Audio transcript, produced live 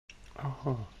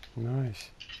Oh,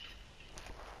 nice.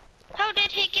 How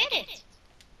did he get it?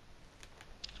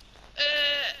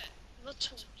 Vad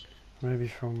tog du? Maybe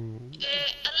from...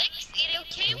 Alex, är det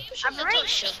okej om personen tar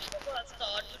kött på vår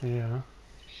stad? Yeah.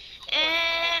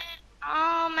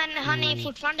 Ja, men han är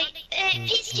fortfarande...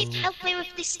 Peacekeep, help me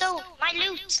with this stone. My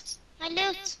loot. My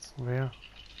loot. Where?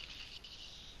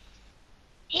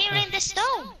 Here in the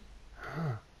stone.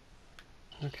 Huh.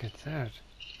 Look at that.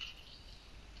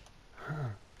 Huh.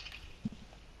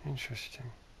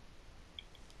 Interesting.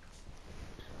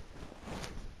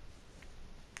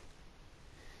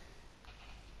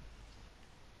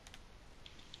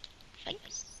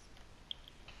 Thanks.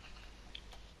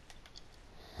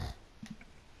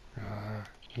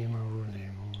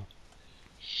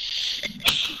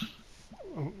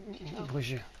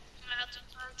 Brygge.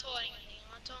 Han tar ingenting,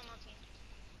 han tar någonting.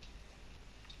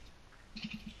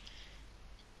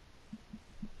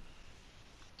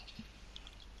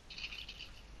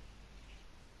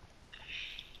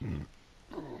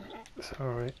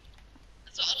 Sorry.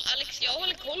 Alltså Alex, jag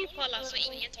håller koll på alla så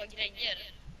ingen tar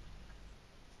grejer.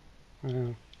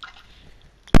 Mm.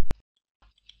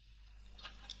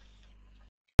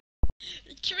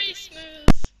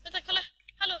 Christmas! Vänta, kolla!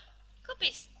 Hallå,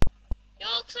 kompis! Jag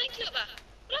har också en klubba!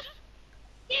 Kolla!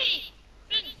 Yay!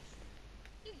 Friends!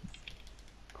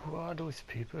 Who are those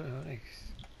people, Alex?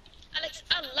 Alex,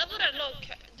 alla våra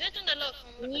lag... Du vet de där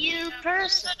lagkamraterna... New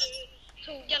person. Du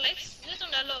tog Alex, du vet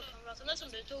de där lagkamraterna som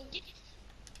du tog?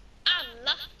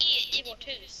 Alla är i vårt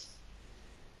hus.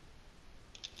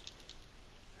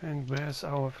 And where's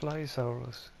our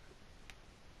Flysaurus?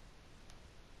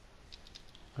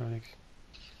 Alex.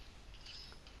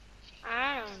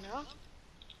 I don't know.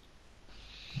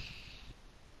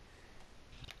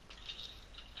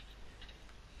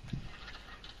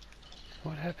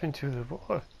 What happened to the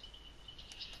ball?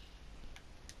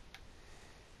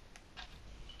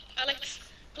 Alex,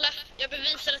 kolla, jag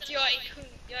bevisar att jag är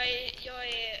kung. Jag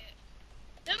är...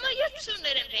 Vem har gömt sig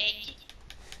under en vägg?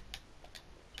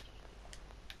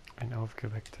 En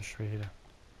aufgeweckter Schwede.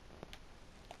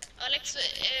 Alex,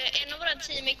 en av våra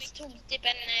teammates tog typ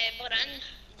bara en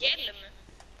hjälm.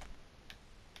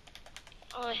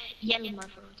 Och hjälmar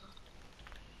får de ta.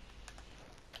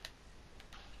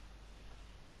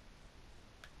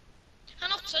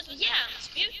 Han har också ett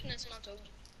järnspjut nu som han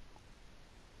tog.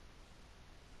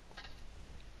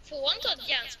 Får han ta ett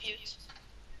järnspjut?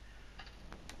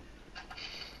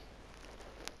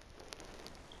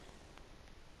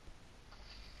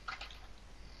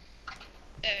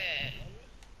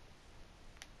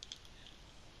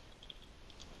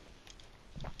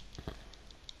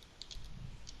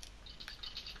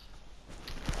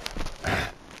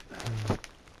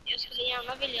 Jag skulle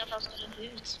gärna vilja att han skulle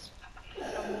ut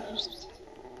från huset.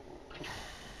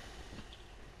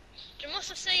 Du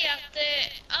måste säga att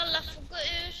alla får gå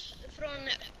ut från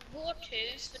vårt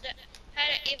hus, för det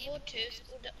här är vårt hus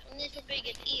och ni får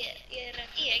bygga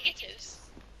ert eget hus.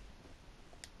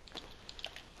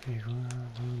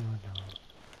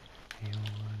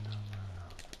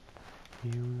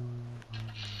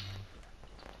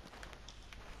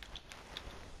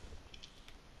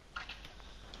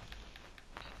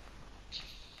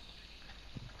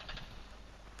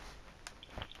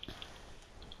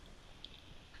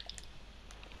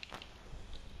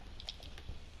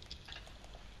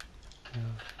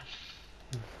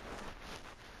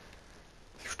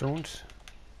 Stones?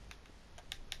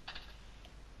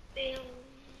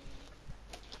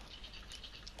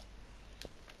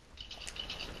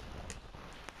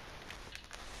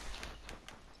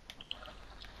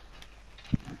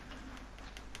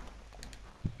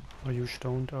 Are you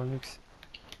stoned, Alex?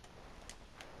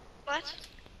 What?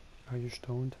 Are you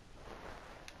stoned?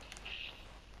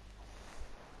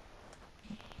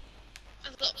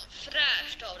 Alltså,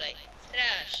 fräscht av dig.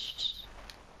 Fräscht.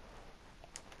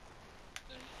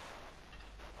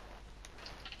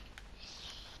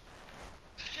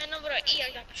 En av våra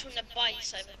egna personer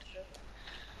bajsar i vårt rum.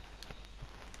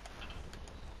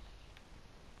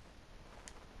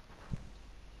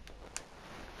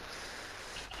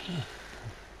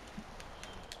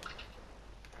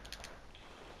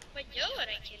 Vad gör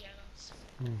den killen alltså?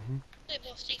 Det är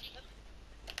bara stilla.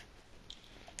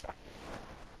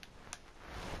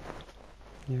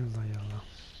 Jalla, jalla.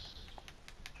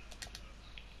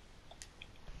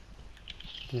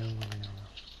 Jalla, jalla.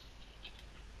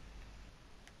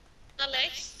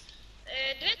 Alex,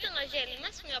 du vet den där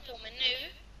hjälmen som jag har på mig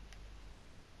nu?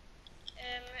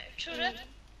 Tror du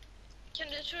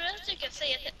att du kan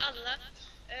säga till alla,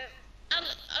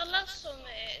 alla som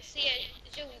ser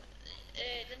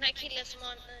den här killen som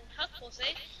har en hatt på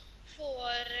sig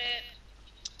får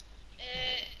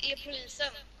är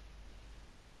polisen.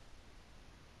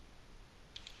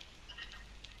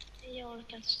 Jag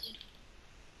orkar inte styra.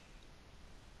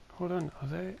 Hold on, are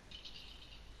they?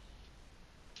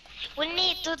 We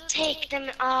need to take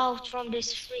them out from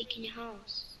this freaking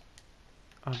house.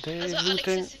 Are they Alltså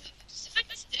looting? Alex ser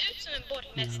faktiskt ut som en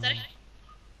borgmästare. No.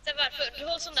 Så varför? Du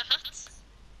har sån där hatt.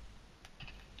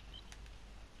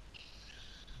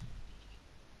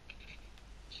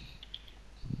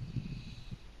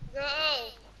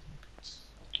 Go!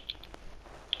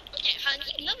 Okej, han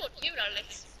gillar vårt djur,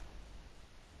 Alex.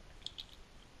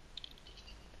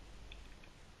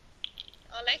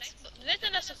 Alex, du vet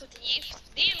den där som fått gift?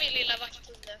 Det är min lilla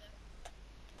vakthunde.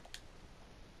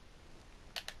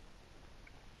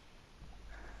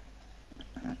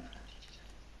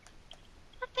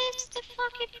 What is the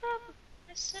fucking problem?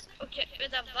 Okej,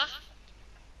 vänta, va?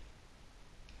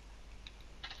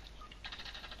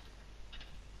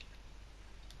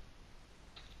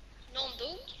 Någon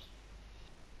dog?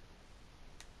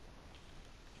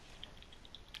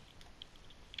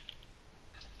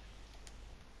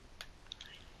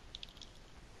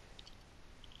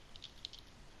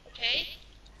 Okej.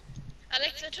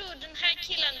 Alex, jag tror den här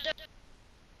killen dör.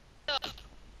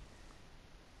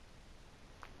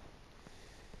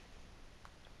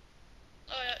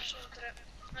 Ja, jag tror inte det.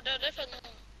 Han dödade för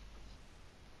någon.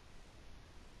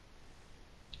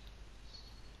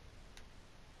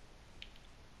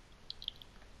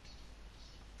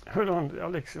 Hold on,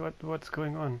 Alex. What's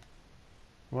going on?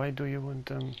 Why do you want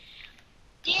them?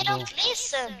 You don't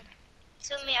listen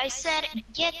to me. I said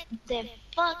get the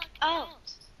fuck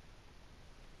out.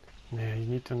 Yeah, you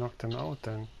need to knock them out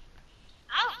then.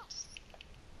 Out.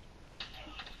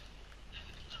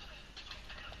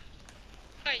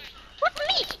 Oj. What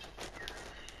me?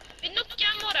 Vi knockade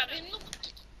han bara, vi knockade.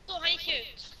 Så han gick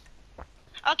ut.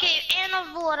 Okej, en av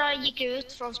våra gick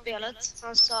ut från spelet.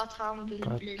 Han sa att han vill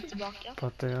bli tillbaka.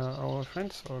 But they are our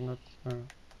friends or not? No.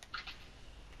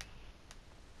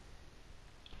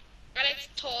 Alex,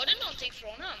 tar du någonting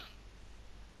från han?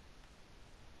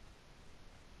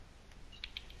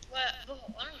 Vad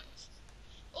har han?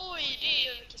 Oj, det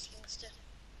är ju mycket svinster.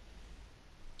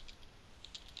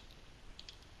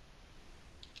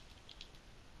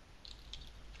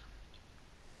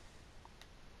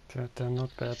 They're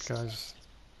not bad guys,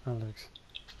 Alex.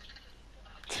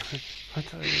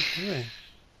 What are you doing?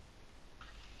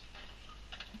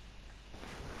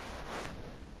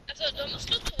 Alltså, de har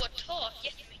slått på vårt tak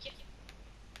jättemycket.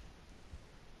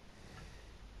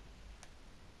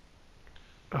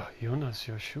 Oh, Jonas,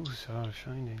 your shoes are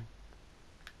shining.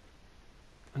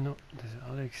 Oh, no, this is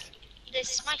Alex.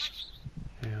 This is my shoes.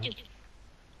 Yeah.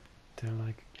 They're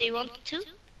like, Do you want to?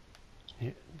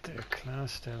 yeah, they're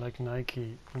class. They're like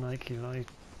Nike Light.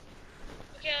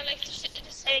 Okej, Alex, du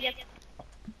There säger you go.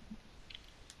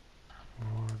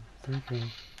 Oh, thank you.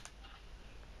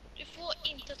 du får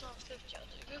inte ta en slut, ja.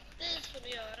 Du går upp dit får du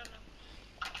göra det.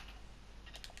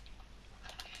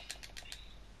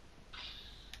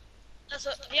 Alltså,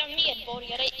 vi har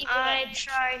medborgare i våra... I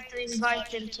tried to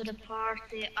invite them to the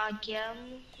party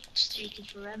again. It's taken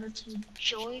forever to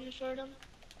join for them.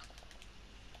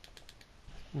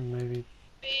 Maybe,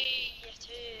 Bygget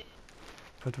hus.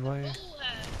 but why? Bo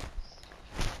här.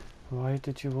 Why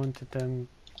did you want them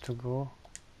to go,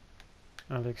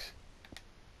 Alex?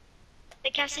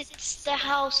 Because it's the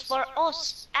house for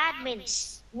us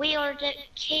admins. We are the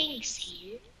kings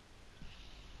here.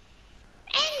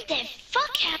 And the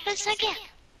fuck happens again?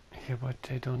 Yeah, but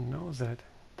they don't know that.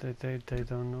 They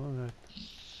don't know that.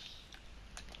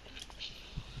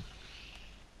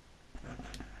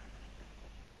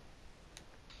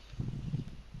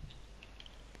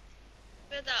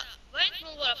 Vänta, vad är inte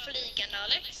med våra flygande,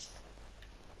 Alex?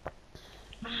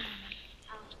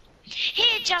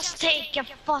 He just take a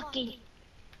fucking...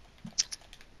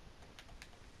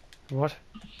 What?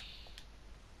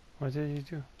 What did you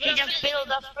do? He just build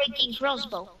a freaking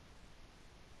crossbow.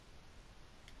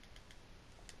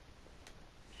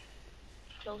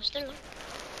 Close the door.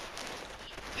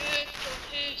 Ut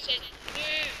från huset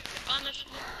nu, annars...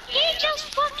 He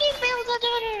just fucking build a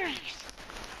door.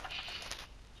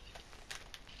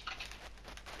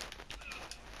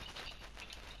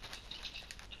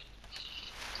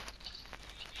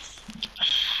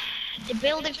 The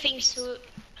building things who...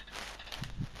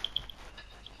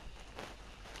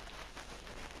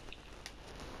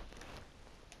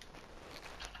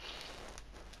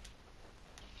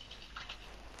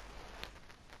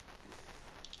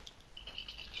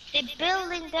 They're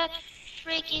building that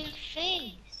freaking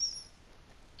things.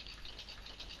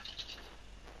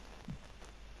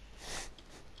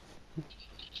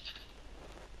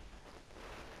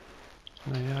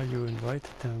 No, yeah, you invited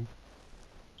them.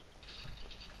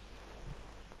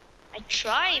 I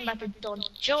try, but they don't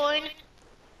join.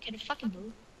 Can it fucking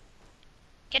move?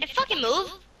 Can it fucking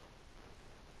move?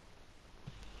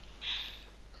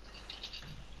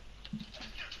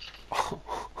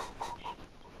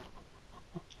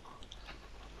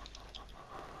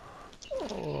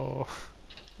 Oh,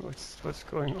 what's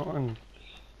going on?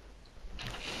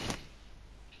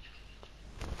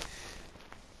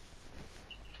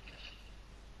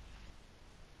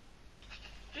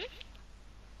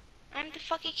 I'm the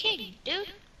fucking king,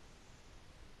 dude.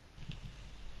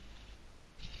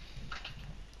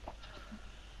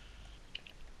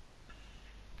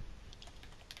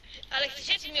 Alex, det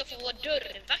känns som jag får vara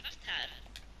dörrvakt här.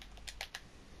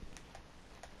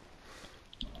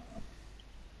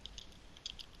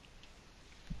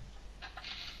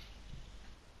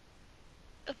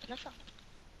 Öppna fan.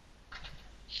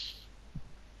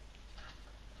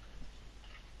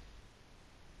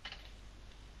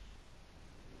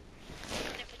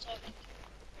 Han är på taket.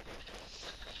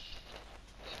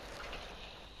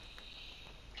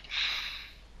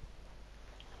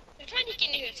 Jag tror han gick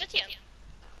in i huset igen.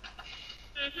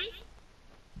 Mhm.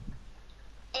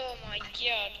 Oh my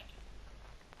god.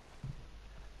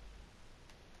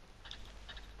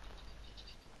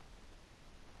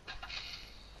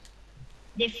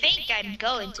 They think I'm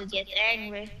going to get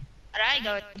angry, but I'm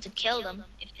going to kill them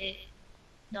if they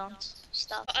don't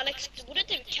stop. Alex, du borde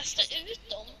typ kasta ut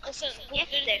dem och sen borde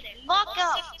Jätte. du Fuck låsa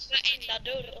off! varenda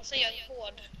dörr och sen göra en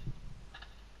kod.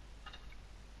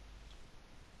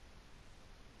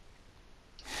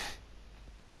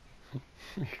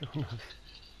 Jonas.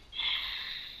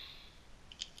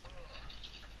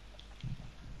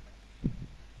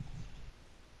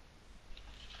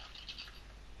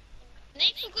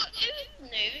 Ni får gå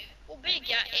ut nu och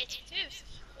bygga ett hus.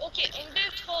 Okej, om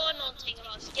du tar någonting av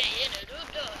hans grejer nu,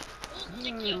 då dör du. Då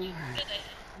tycker jag inte det.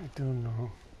 I don't know.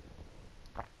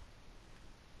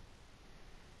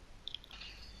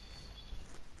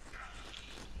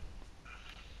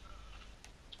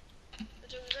 Jag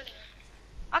tror det är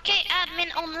det. Okay,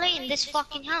 admin only in this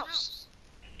fucking house.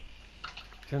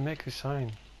 Can make a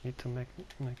sign. Need to make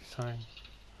a sign.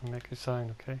 Make a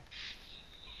sign, okay?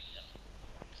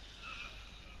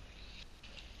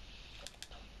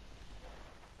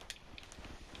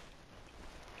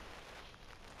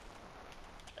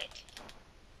 Wait.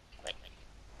 Wait.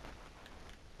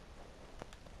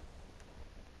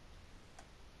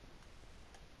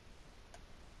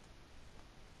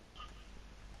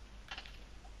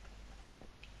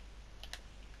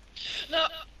 No.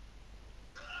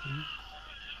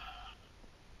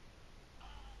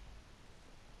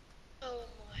 Oh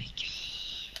my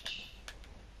god.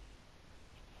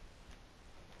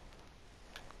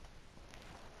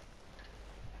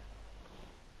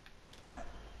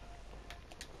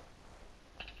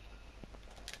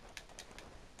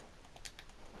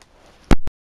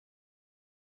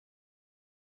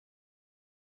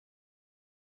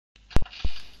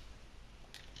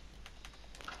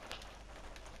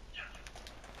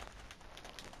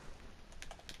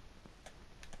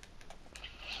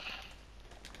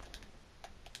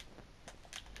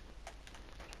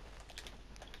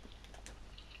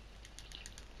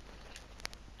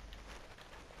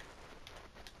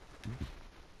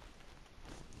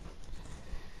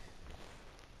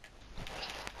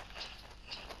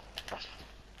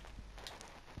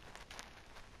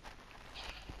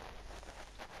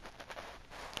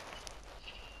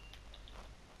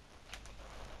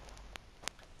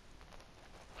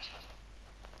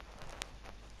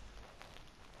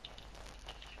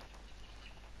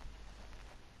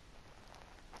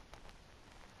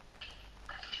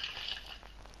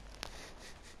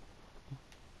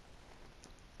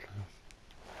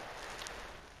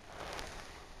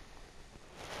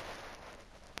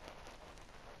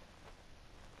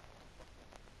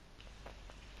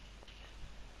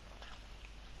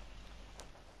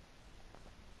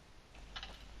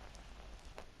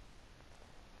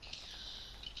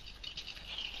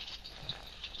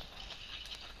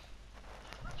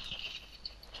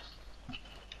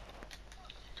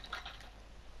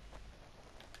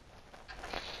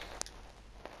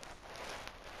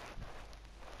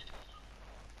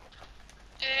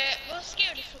 Vad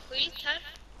skrev du för skylt här?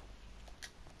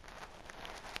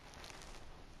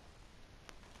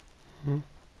 Hmm?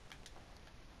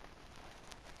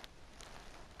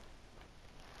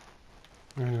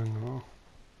 I don't know.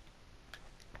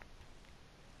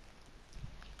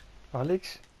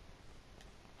 Alex?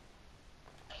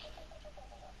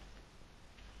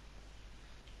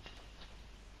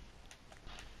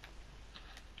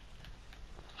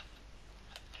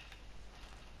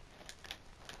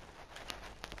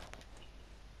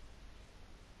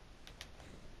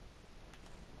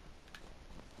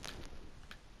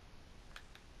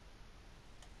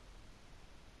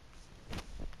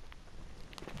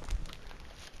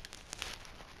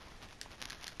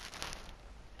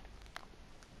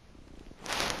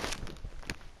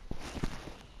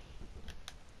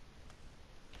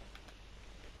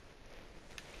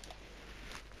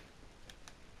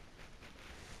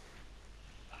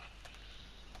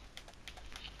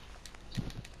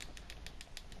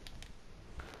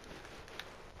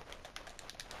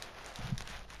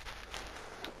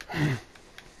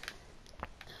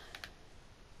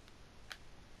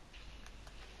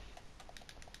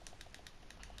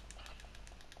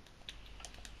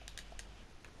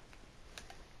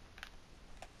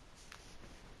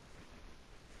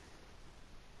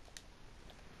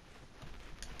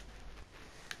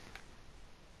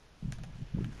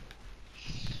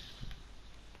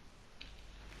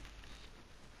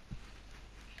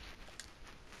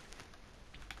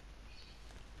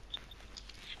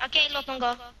 Okej, låt dem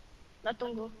gå. Låt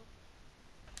dem gå.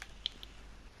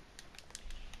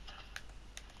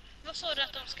 Vad sa du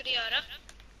att de skulle göra?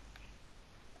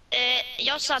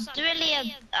 Jag sa att du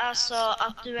är alltså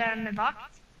att du är en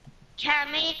vakt.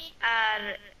 Cammy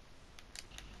är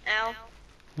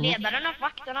ledaren av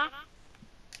vakterna.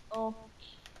 Och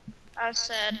I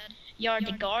said you're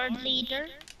the guard leader,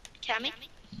 Cammy.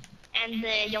 And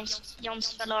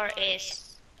John's fellow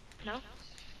is no.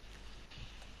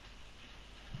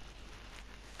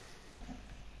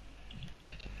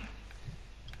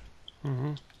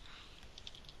 Mhm.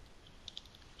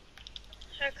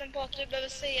 Jag kom på att du behöver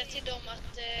säga till dem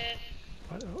att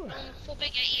de får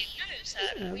bygga egna hus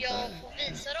här och jag får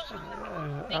visa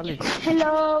dem. Alex,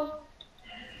 Hello.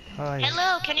 hi.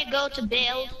 Hello, can you go to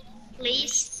build,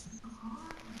 please?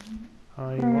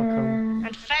 Hi, welcome.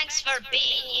 And thanks for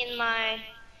being in my...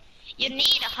 You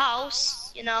need a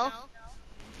house, you know?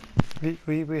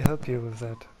 We help you with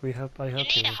that. I help You you need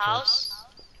with a that. house.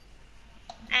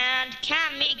 And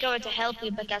Cammy going to help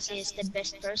you because he is the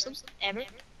best person ever.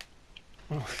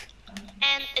 Oh,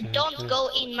 And don't go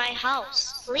in my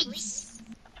house, please.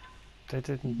 they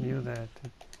didn't knew that.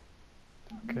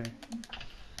 Okay.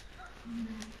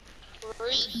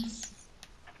 Please.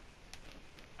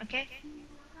 Okay?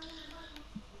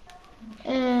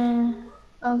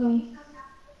 Okay.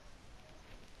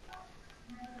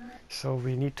 So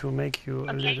we need to make you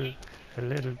Okay. a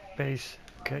little base,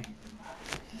 okay?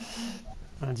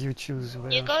 And you choose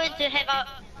where. You're going to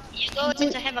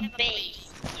have a base,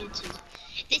 you two.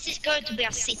 This is going to be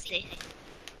a city.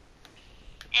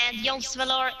 And Jon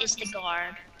Svalar is the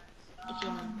guard, if you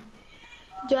know.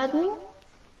 Do admin?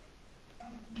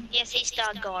 Yes, he's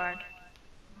the guard.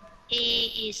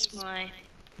 He is my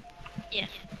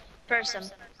person.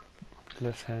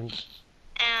 Left hand.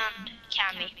 And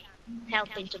Cammy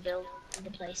helping to build the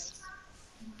place.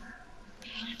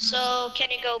 So can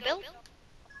you go build?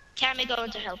 Cammy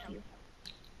going to help you.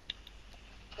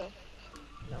 Go.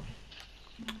 No.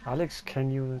 Alex,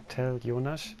 can you tell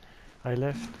Jonas I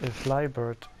left a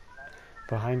flybird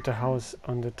behind the house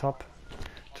on the top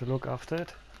to look after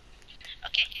it?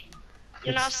 Okej.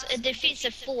 Jonas, det finns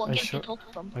en fågel på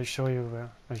toppen. I show you where.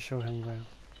 I show him where.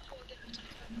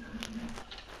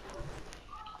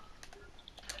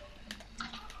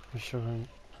 I show him.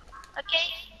 Okay.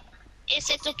 Is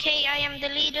it okay I am the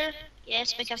leader?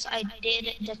 Yes, because I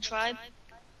did the tribe.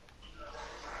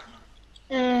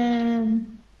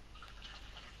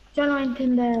 Jag no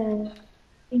entiendo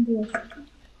inglés.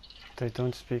 They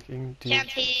don't speak English. Can't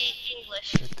he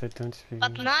English? They don't speak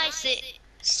But English. nice.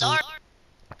 Sorry.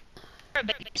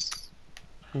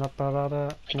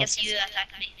 Because you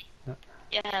attacked me. No.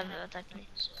 You have attacked me.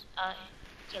 So I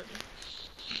killed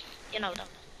you. You know that.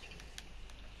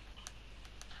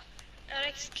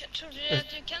 Alex, tror du att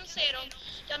du kan se dem?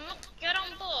 Jag knockar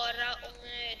dem bara om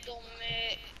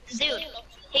de... Dude,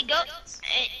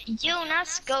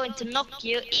 Jonas going to knock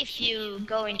you if you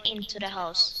going into the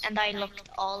house. And I locked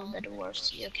all the doors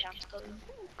so you can't go in.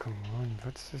 Come on,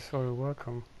 what's this all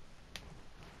welcome?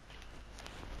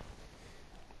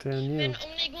 They're new. Men om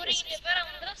ni går in i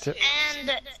varandras hus, And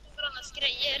varandras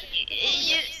grejer...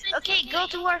 okay, go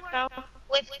to work now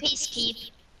with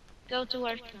Peacekeep. Go to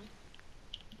work now.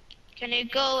 Can you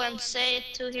go and say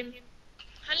it to him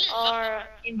Han litar. or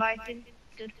invite him?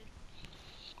 Good.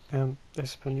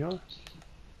 Español?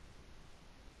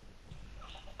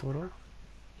 Toro?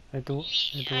 I don't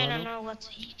Eduardo? know what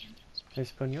he can do.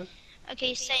 Español? Okay,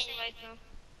 he's saying right now.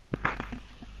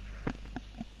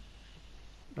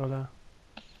 Hola.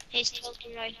 He's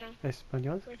talking right now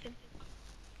Español? with him.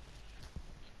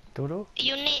 Toro?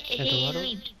 You need Eduardo?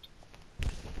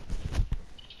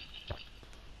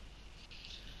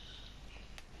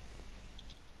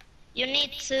 You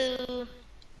need to,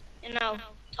 you know,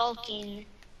 talk in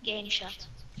game chat.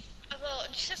 Alltså,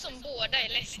 det känns som båda är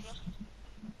ledsna.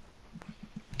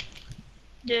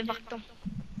 Du är vakten.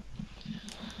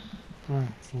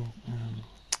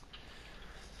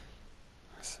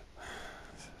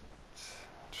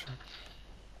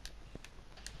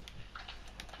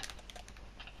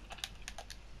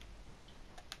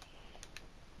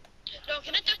 De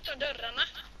kan inte öppna dörrarna.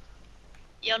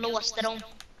 Jag låste dem.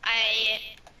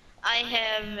 I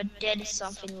have did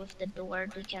something with the door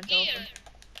we can't open.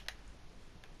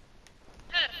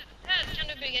 Här kan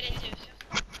du bygga ditt hus.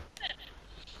 Här.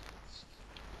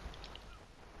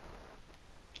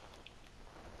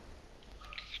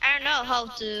 I don't know how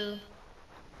to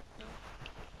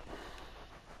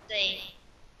say.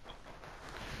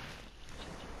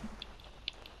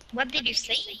 What did you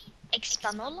say?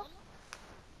 Español?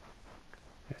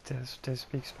 They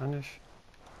speak Spanish.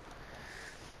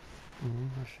 I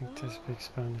think they speak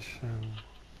Spanish.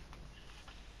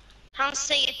 Han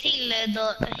säger till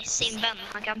sin vän,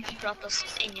 han kan inte prata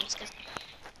engelska.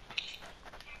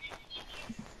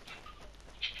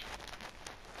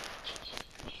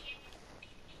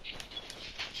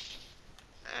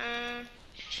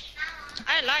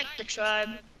 I like the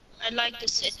tribe. I like the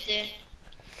city.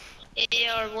 They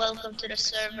are welcome to the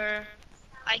server.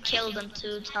 I killed them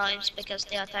 2 times because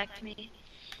they attacked me.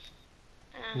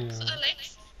 Yeah. Så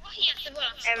Alex, vad heter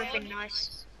våran stad? Everything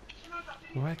nice.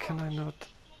 Why can I not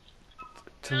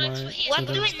to Alex, my vad to What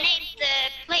heter do we the name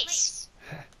the place?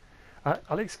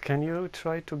 Alex, can you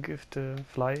try to give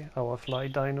our fly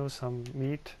dino some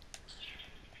meat?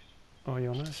 Or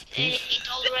Jonas, please? It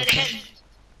already had.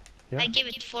 Yeah. I give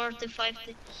it 40,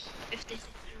 50.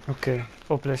 Okay.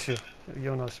 Oh, bless you.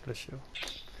 Jonas, bless you.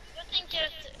 Jag tänker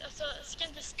att, alltså, ska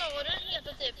inte staden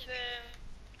heta typ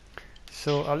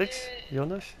So, Alex,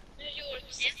 Jonas, New York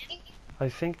City? I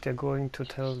think they're going to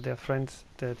tell their friends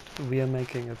that we are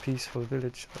making a peaceful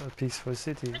village, a peaceful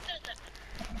city. Vänta lite.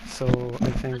 So,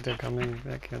 I think they're coming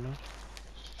back, you know?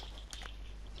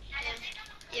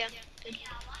 Yeah, good.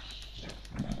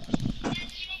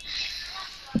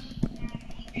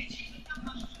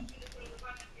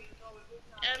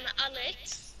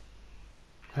 Alex?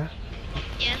 Huh?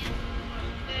 Yeah.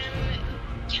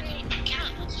 Kan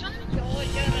jag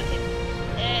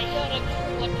göra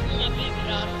kod på mina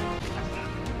burar?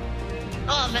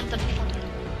 Ja, vänta på fonden.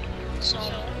 Så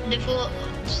du får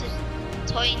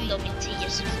ta in dem i 10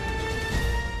 sekunder.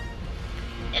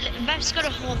 Eller vem ska du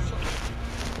ha för?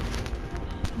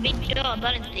 Vi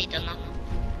dödar inte i denna.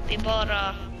 Vi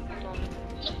bara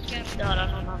dödar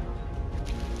någon annan.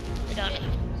 Vi dödar.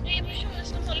 Det är personer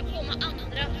som håller på med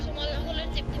andra, som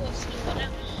håller typ på att slå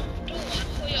den. Då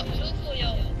får jag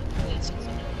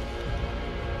skada.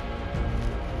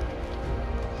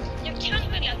 Jag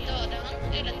kan välja att döda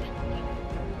han, eller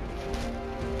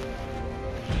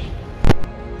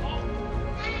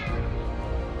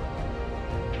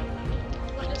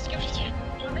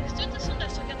jag växte ut en sån där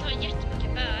som kan ta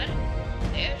jättemycket bär.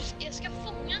 Jag ska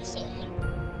fånga en sån.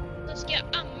 Då ska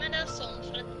jag använda en sån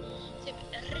för att typ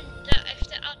rida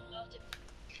efter alla. Typ.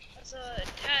 Alltså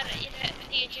här i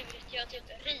det djuret jag typ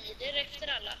rider efter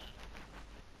alla.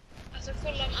 Alltså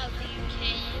kolla om allt är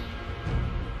okej.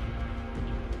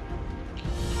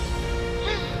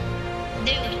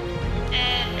 Dude,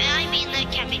 I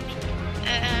mean, can we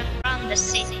run the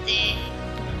city,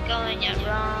 going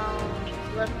around,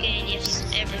 looking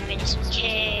if everything is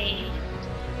okay?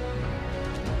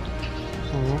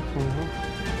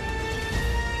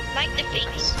 Like the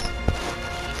things.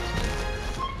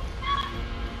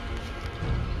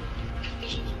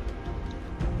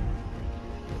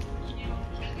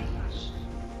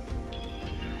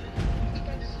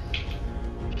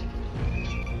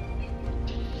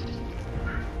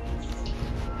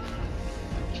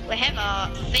 We have a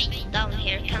thing down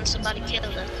here. Can somebody kill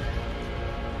that?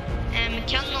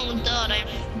 Kan någon döda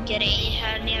en grej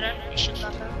här nere i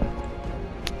köttbacken?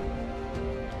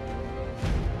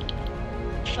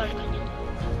 Förkunnig.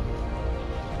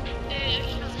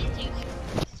 Jag kan inte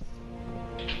just.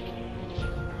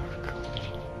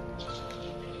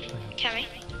 Can we?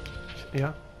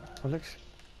 Yeah, Alex?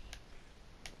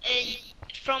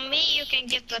 From me you can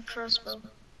get a crossbow.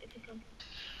 If you can.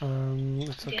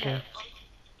 It's If you okay. have.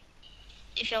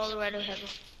 If you already have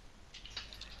it.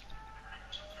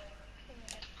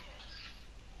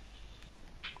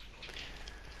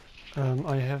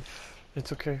 I have.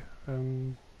 It's okay.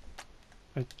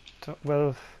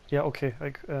 Well, yeah, okay.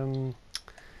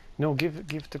 No,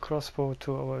 give the crossbow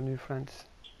to our new friends.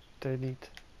 They need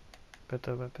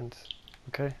better weapons.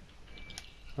 Okay.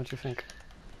 What do you think?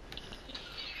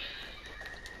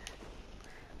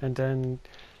 And then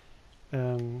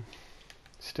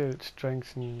still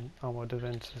strengthen our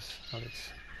defenses,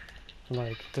 Alex.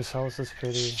 Like this house is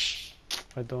pretty.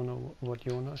 I don't know what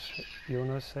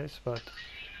Jonas says, but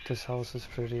this house is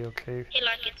pretty okay. You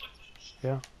like it?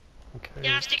 Yeah. Okay.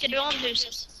 Jonas, tycker du om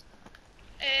huset?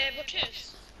 Vårt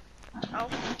hus? Ja.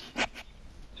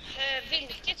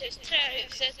 Vilket hus?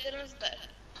 Trähuset eller något sånt där?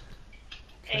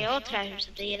 Jag har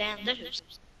trähuset, det är det enda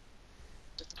huset.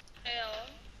 Ja,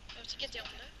 jag tycker inte om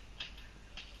det.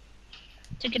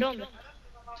 Tycker du om det?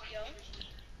 Ja.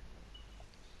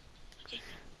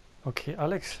 Okay,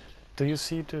 Alex, do you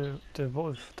see the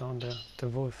wolf down there? The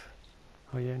wolf,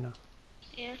 hyena.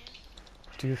 Yeah.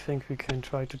 Do you think we can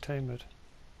try to tame it?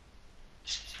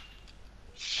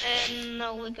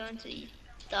 No, we're going to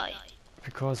die.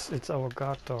 Because it's our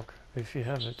guard dog. If we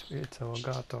have it, it's our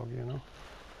guard dog, you know.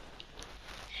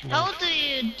 How do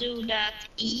you do that?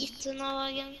 Eat no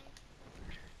again?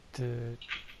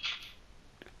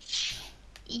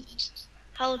 eat?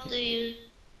 How do you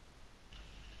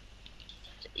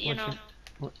What know?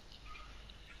 what,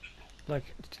 like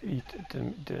to eat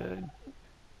the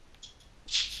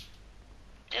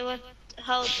What?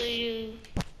 How do you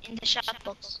in the chat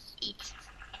box eat?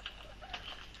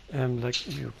 like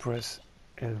you press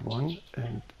L1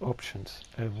 and options,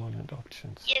 L1 and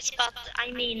options. Yes, but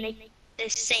I mean they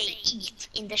say eat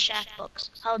in the chat box.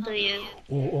 How do you?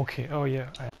 Oh, okay. Oh yeah.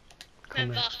 Men Come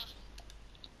va? here.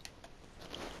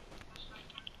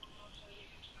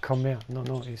 Come here.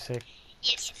 No. You say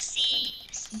Yes, see,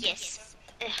 yes.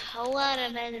 How are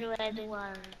the red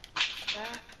one?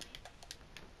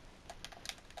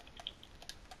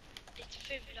 Ditt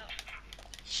fula.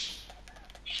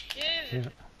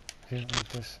 here, like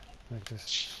this, like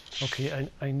this. Okay,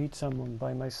 I need someone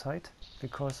by my side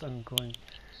because I'm going.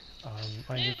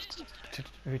 I need to.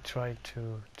 We try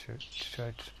to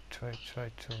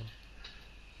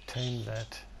tame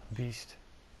that beast.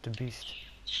 The beast.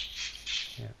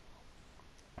 Yeah.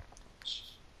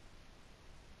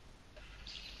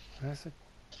 Where's it?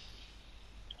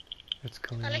 It's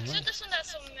going Alex, du är away. inte sån där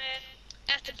som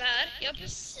äter bär. Jag har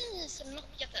precis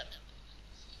knockat den.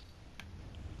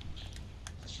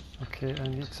 Okay, I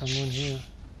need someone here.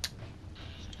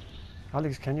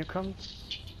 Alex, can you come?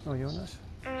 Oh, Jonas.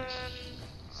 I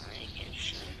can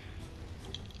try.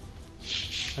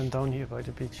 I'm down here by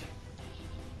the beach.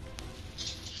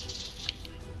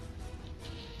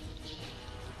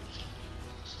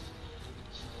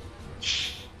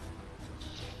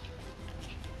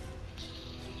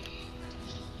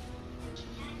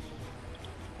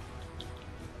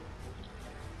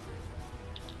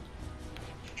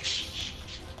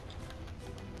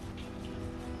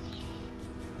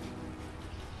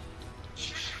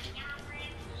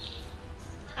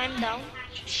 I'm down.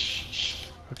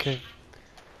 Okay,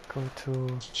 go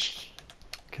to.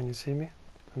 Can you see me?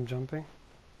 I'm jumping.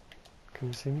 Can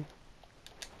you see me?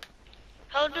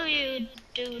 How do you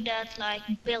do that? Like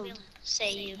build?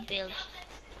 Say you build.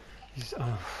 He's,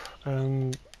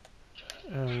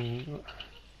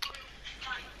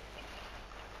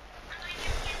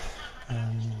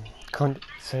 can't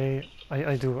say.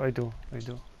 I do.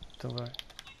 Don't worry.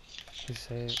 You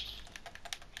say.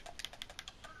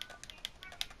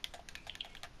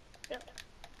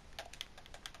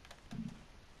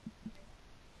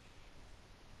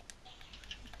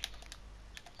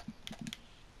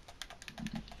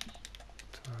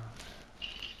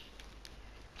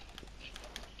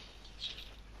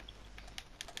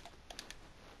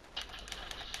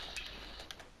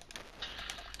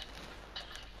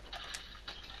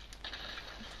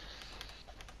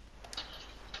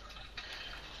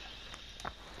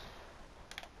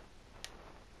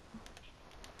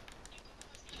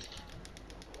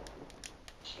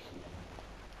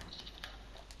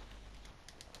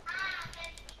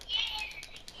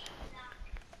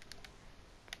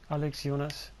 Alex,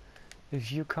 Jonas,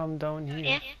 if you come down here,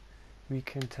 Yeah. we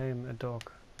can tame a dog.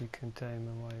 We can tame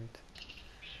a wild.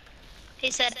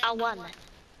 He said I won. A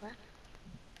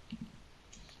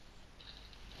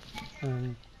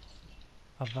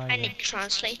I wild. need to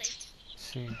translate.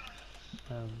 See.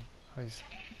 How is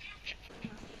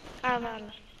I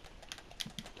won.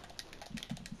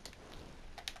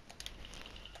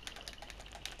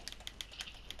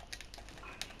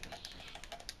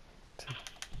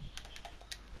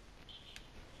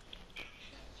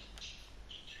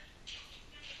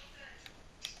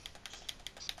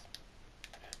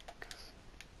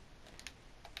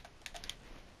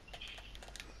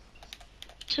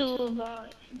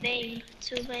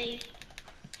 To babe.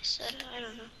 Said I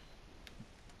don't know.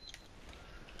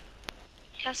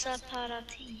 Casa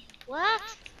Parati. What?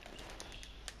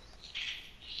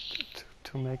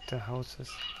 to make the houses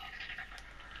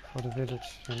for the village,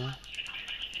 you know?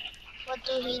 What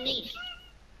do we need?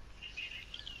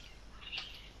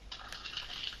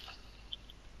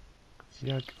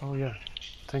 Yeah, oh yeah.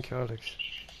 Thank you, Alex.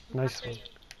 Nice one.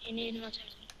 You need water.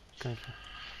 Thank you.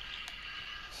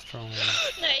 Strong one.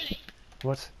 Nej,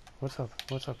 What? What's up?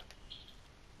 What's up?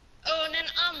 örnen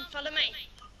anfaller mig.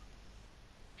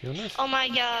 Jonas? Oh my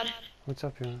god. What's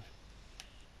up, Jonas?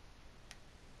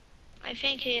 I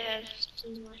think he has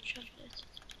too much chocolate.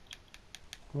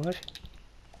 What?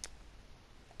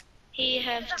 He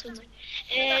have too much.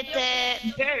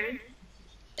 The bird,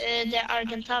 the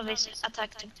Argentavis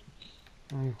attacked him.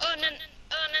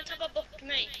 Örnen tappar bort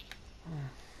mig.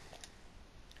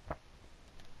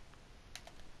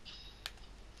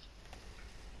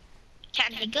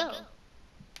 Can he go?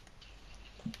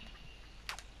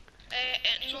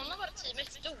 Någon av våra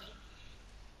teamet stod.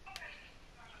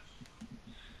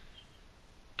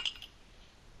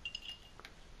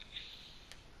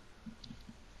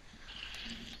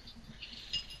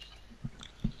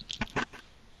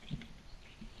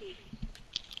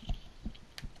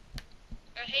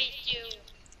 you.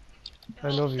 I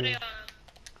love you.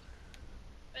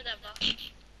 Whatever.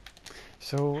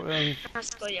 So, Jag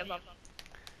skojar bara.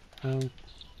 um,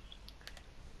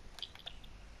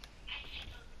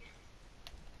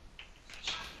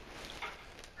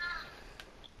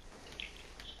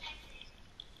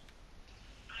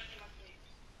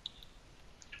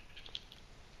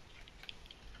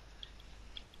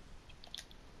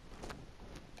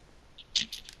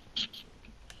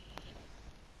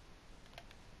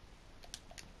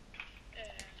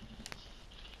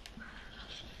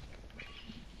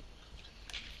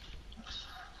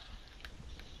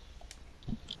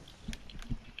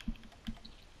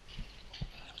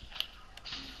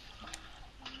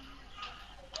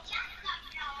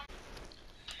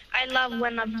 I love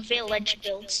when a village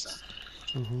builds up.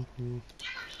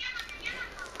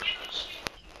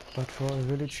 But for a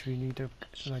village we need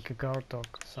like a guard dog,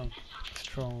 some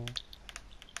strong,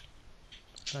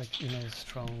 like, you know,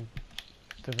 strong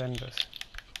defenders.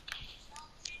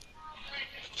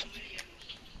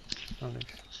 Alex,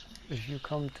 if you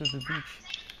come to the beach,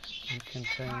 we can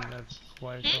tame that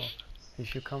wild dog.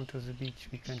 If you come to the beach,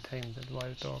 we can tame that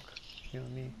wild dog, you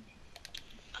and me.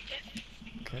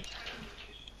 Okay.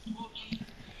 Oh.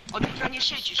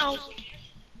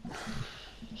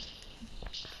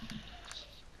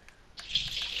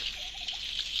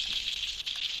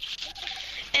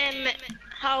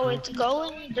 How it's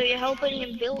going? Do you helping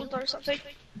him build or something?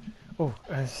 Oh,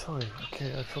 sorry.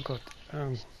 Okay, I forgot.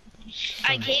 I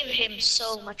Sorry. gave him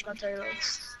so much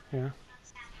materials. Yeah.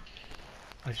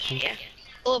 I think. Yeah.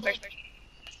 Over.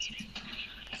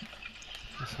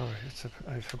 Sorry,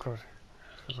 I forgot.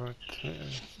 I forgot.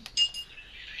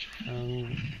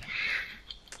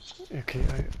 Okay,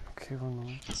 okay, one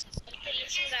moment.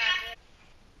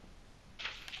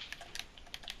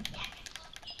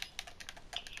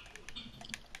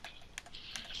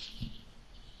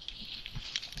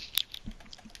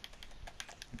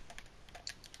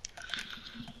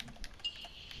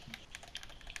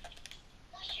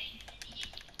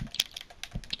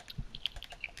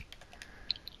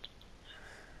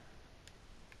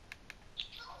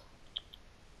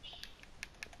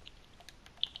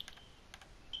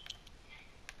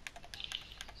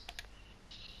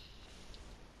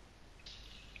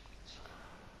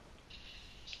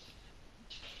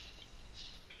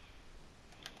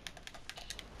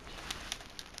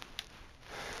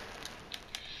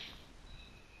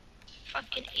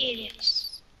 Fucking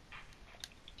idiots.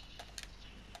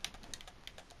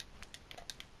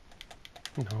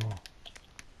 No.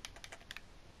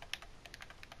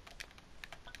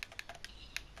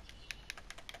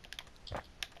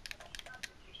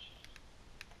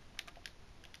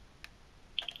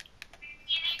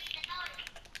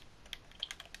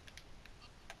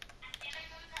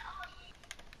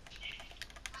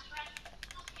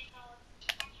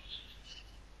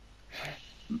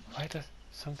 Why does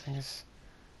something is...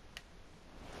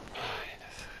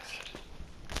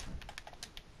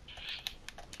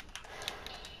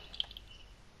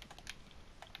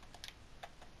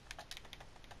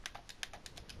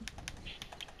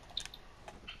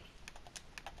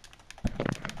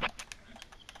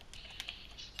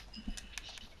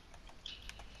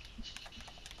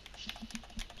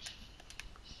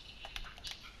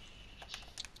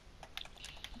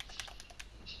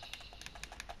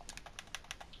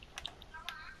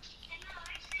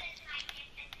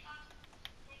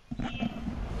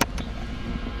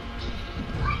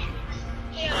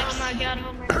 Oh my god,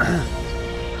 oh my god.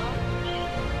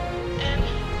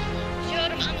 Gör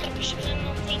de andra personerna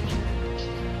någonting?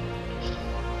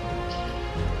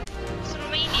 Så de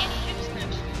är inne i ett hus nu?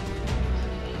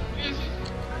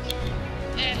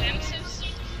 Vems hus?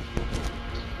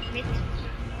 Mitt.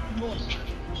 Vårt.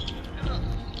 Ja.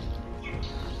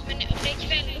 Men om det är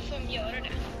kväll då får de göra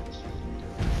det.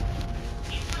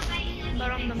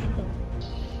 Bara om de inte...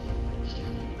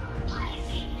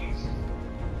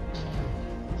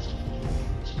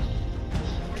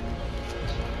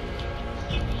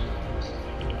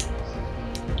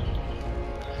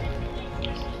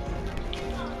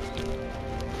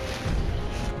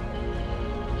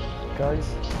 Guys,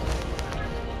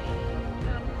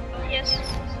 Yes.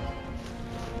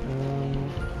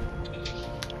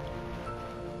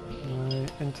 my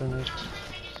internet.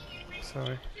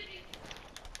 Sorry,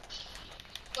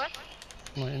 What?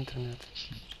 my internet.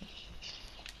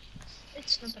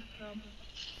 It's not a problem.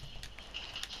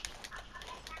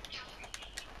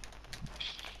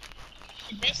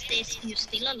 The best is you're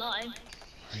still alive.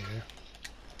 Oh, yeah,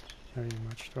 very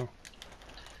much so.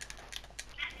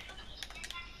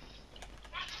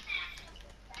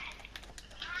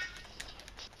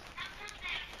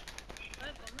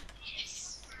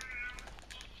 Yes.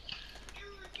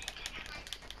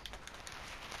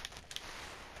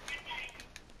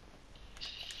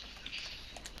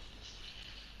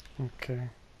 Okay.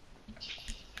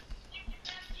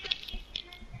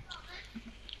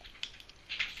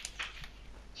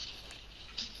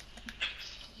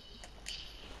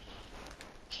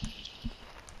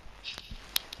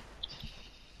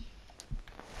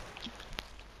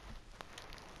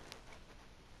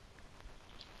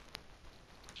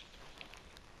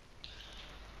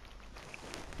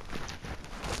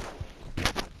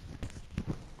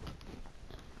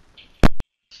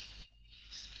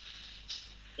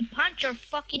 You punch your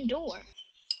fucking door.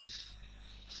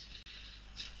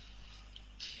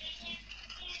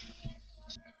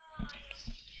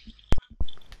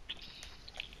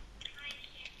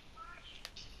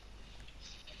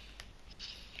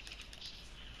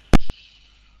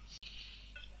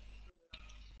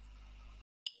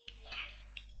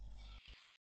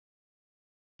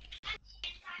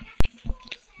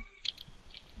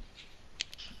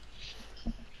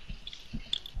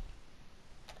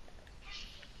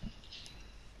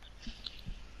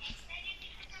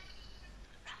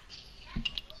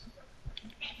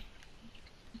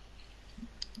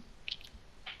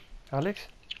 Alex,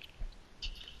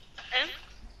 Um,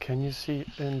 can you see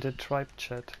in the tribe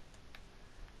chat?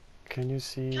 Can you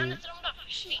see Kan inte de där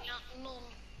försvinna någon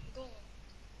gång?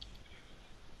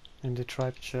 in the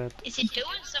tribe chat? is he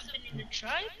doing something in the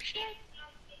tribe chat?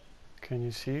 Can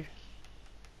you see?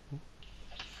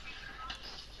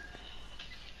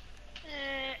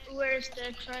 Where's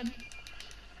the tribe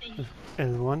thing?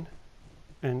 L1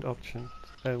 and option.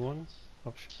 L1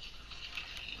 option.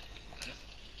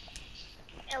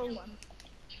 L1.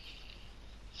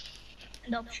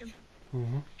 And option.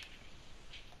 And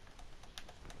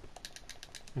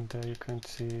there you can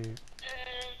see.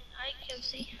 I can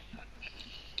see.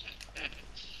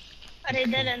 But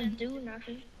it didn't do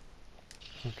nothing.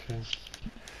 Okay.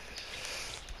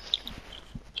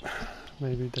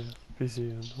 Maybe they're busy,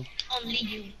 you know. Only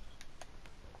you.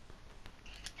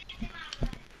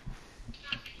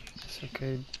 It's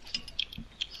okay.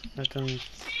 Let them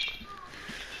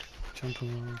jump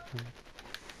around and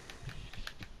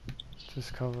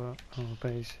discover our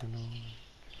base, you know.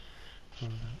 All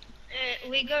that.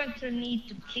 We're going to need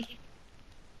to kick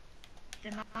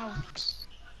them out.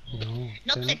 No,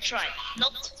 Not they're the tribe.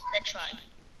 Not the tribe.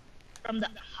 From the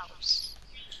house.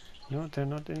 no, they're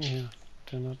not in here.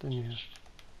 They're not in here.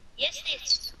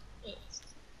 Yes,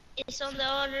 it's on the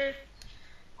other,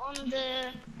 on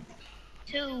the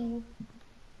two.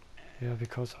 Yeah,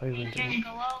 because I You went can in. go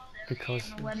out there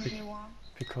when they want.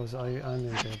 Because I'm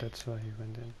in there. That's why he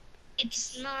went in.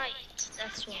 It's night,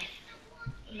 that's why.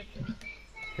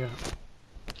 Yeah.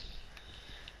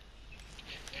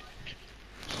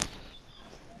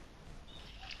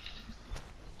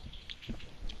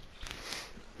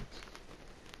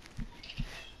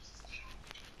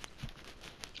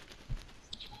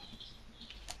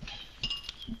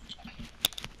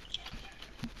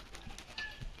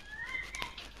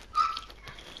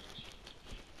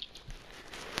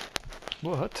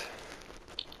 What?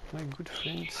 My good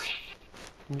friends,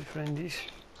 my friendies.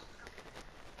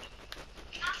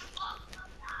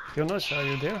 Jonas, are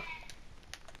you there?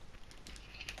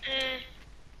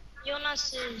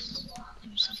 Jonas is...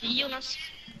 Jonas.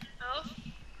 Ja.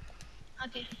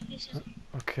 Okay, this is...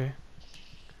 Okay.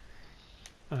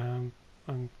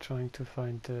 I'm trying to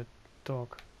find the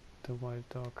dog, the wild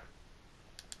dog,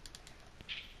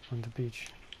 on the beach.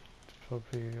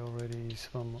 Probably already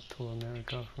swam to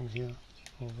America from here,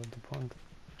 over the pond.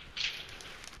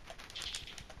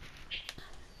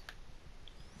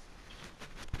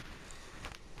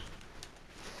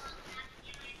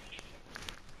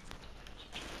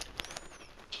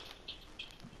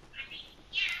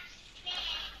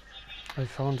 I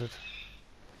found it.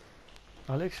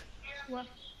 Alex, What?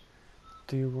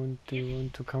 do you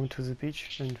want to come to the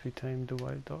beach and we tame the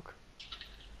wild dog?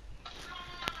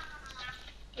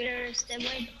 Where's the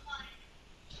way?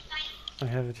 I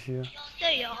have it here.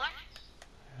 There you are.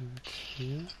 I have it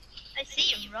here. I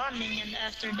see you running and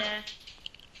after the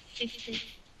 50.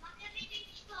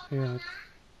 Yeah,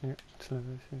 yeah, it's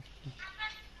level 50.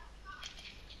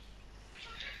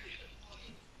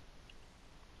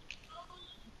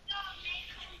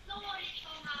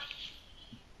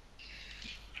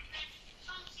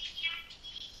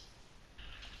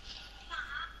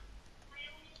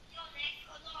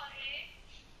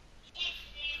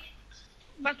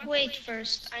 But wait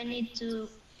first, I need to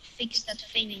fix that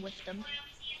thing with them.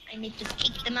 I need to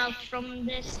kick them out from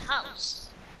this house.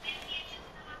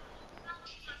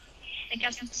 They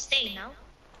can't stay now.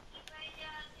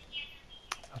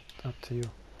 Up to you.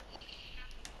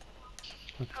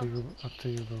 Up to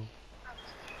you, bro.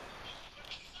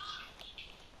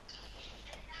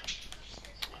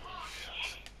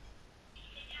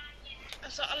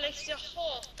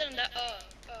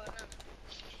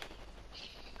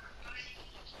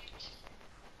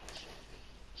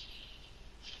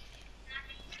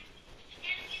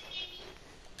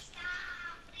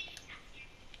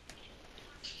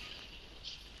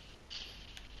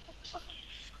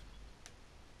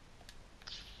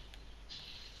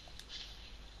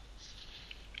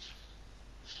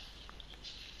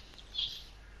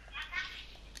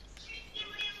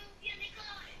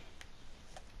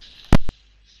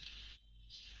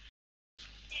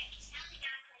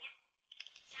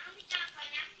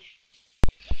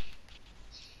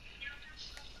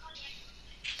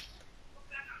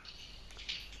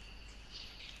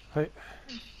 Hey,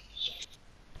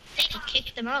 They could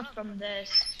kick them out from the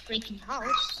freaking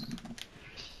house.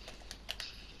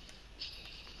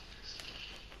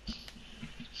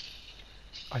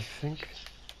 I think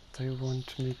they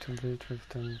want me to build with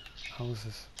them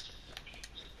houses.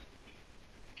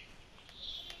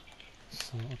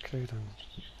 So, okay then.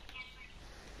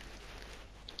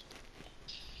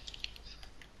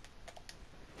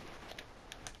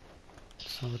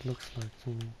 That's how it looks like to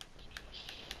me.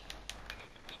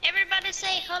 Everybody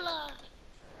say holla!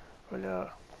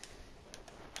 Hola,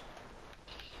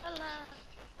 Holla!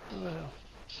 hola,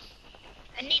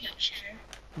 I need a chair.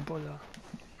 bola.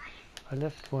 I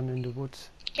left one in the woods.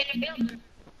 Can you build one,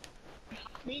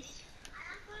 please?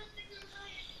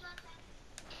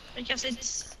 Because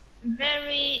it's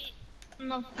very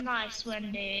not nice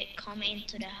when they come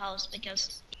into the house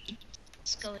because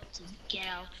it's going to get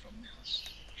out from the house.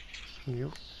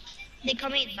 You? They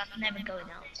come in but never going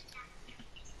out.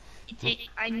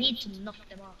 I need to knock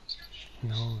them out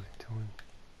No, I don't.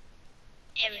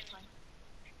 every time.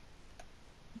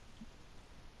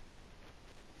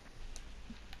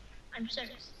 I'm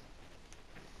serious.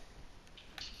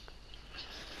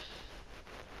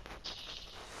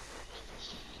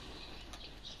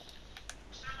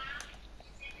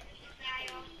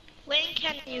 When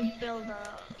can you build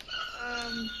a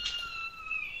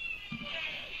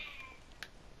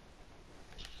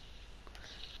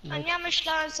Ja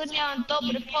myślałem, że miałem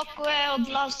dobry pokój, od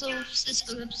razu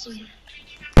wszystko zepsułem.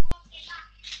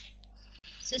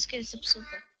 Wszystko jest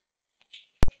zepsute.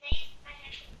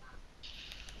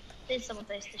 Ty samo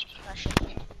to jesteś ptasie.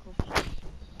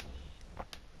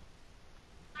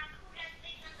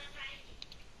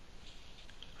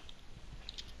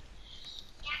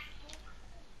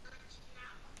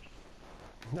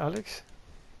 Alex?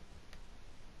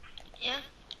 Yeah?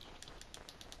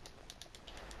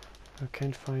 I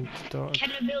can't find the dog. Can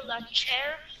you build a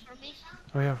chair for me?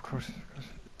 Oh yeah, of course, of course.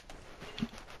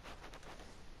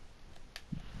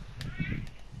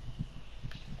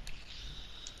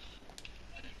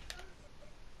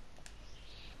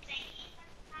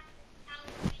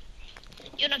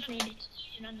 You don't need it.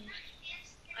 You don't need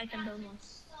it. I can build one.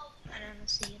 I don't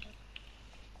see it.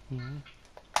 Mm-hmm.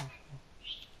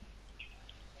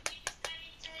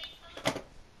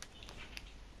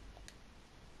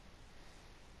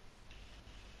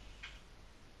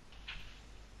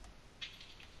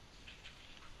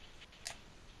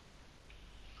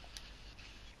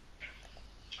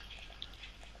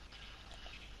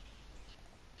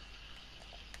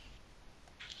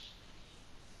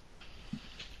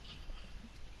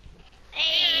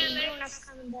 Hey, Jonas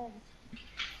coming back.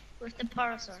 With the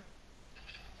parasol.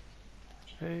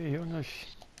 Hey Jonas,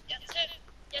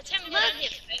 Jag tämjer den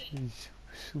helt. he's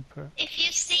super. If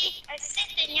you see, I'm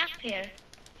sitting up here.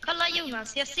 Kolla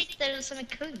Jonas, jag sitter som en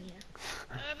kung.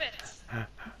 Ja, jag vet.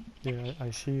 Yeah,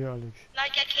 I see you, Alex.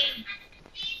 Like a king.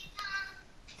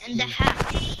 And the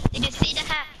hat. Did you see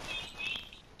the hat?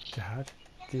 The hat?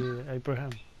 The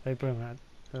Abraham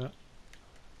hat.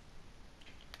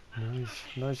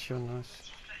 Nice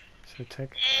Jonas. So attack.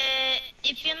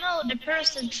 If you know the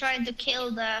person trying to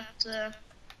kill that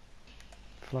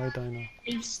Fly dino.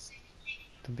 beast.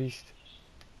 The beast.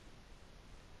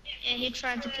 Yeah, he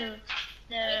tried to kill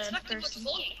Jag the snackar på person.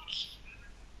 folk.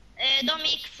 De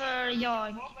gick för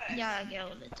jaga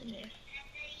och lite grejer.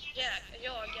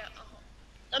 Jaga, aha.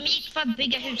 De gick för att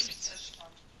bygga huset.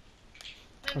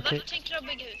 Men Okej. vart tänker du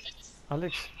bygga huset?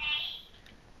 Alex?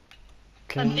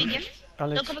 För att bygga. De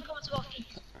Alex? kommer komma tillbaka hit.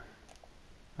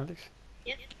 Alex?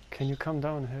 Yeah. Can you come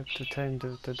down and help to tame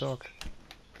the dog?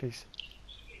 Please.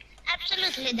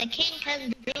 Absolutely, the king can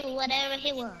do whatever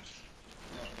he wants.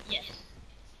 Yes.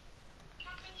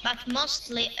 But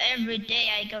mostly every day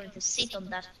I go to sit on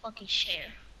that fucking chair.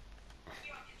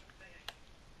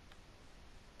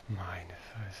 Mine.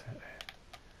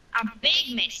 A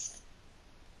big mess.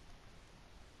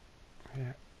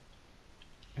 Yeah.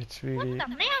 It's What really the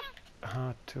man?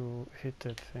 hard to hit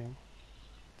that thing.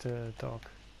 The dog.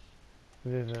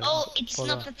 With a Oh, it's bola.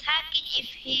 not attacking if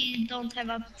he don't have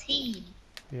a team.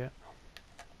 Yeah.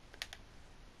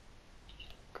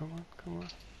 Come on, come on,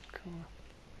 come on,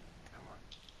 come on,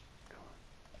 come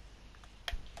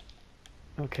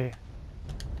on. Okay.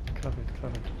 Club it.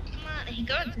 Come on, he's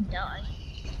going to die.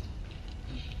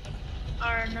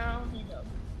 Or no, he don't.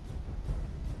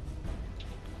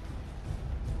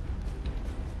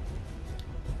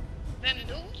 Vem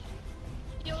dog?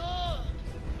 Ja!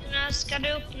 Jonas, ska du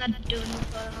öppna dörren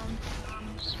för honom?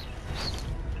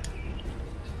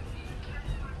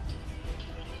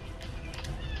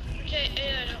 Okej, jag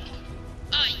gör det.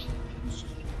 Aj!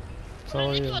 Har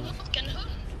Sorry. ni då en hund?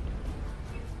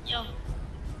 Ja.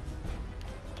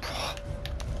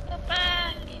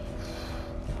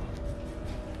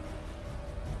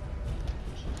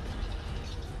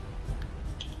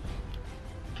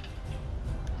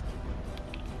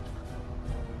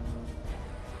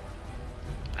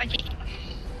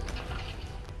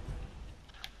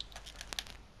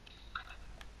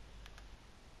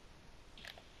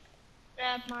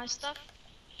 my stuff.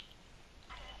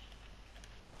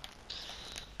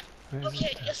 Where is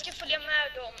Okej, it? jag ska följa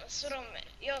med dem så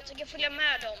jag tänker följa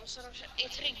med dem så de är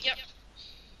trygga.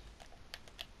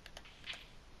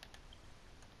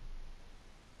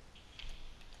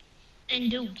 En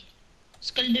dog.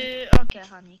 Skulle du... Okej,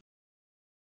 han gick.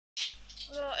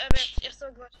 Ja, jag vet, jag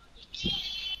såg vart han gick.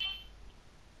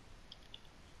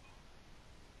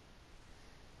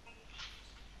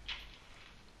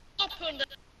 Stopp hunden!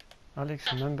 Alex,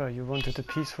 remember you wanted a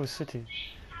peaceful city.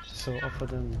 So offer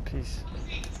them peace.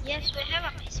 Yes, we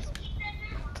have a peaceful.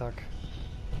 Tack.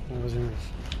 Det var synd.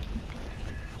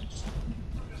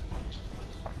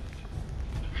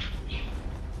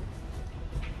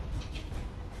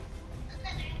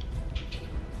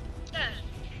 Där.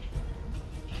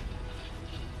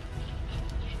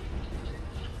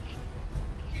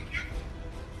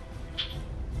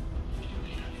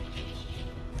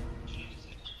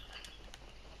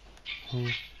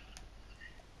 Mm.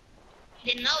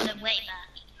 They know the way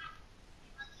back.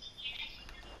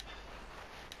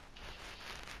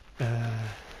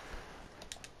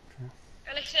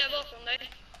 Alex, jag är bakom dig.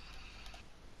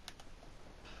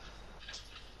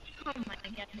 Oh my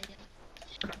god.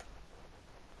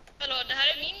 Hallå, det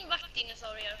här är min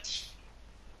vaktdinosaurier.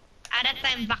 Är detta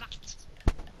en vakt?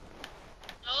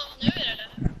 Ja, nu är det det.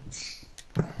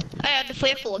 Ja, du får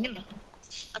ju fågeln då.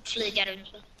 Att flyga runt.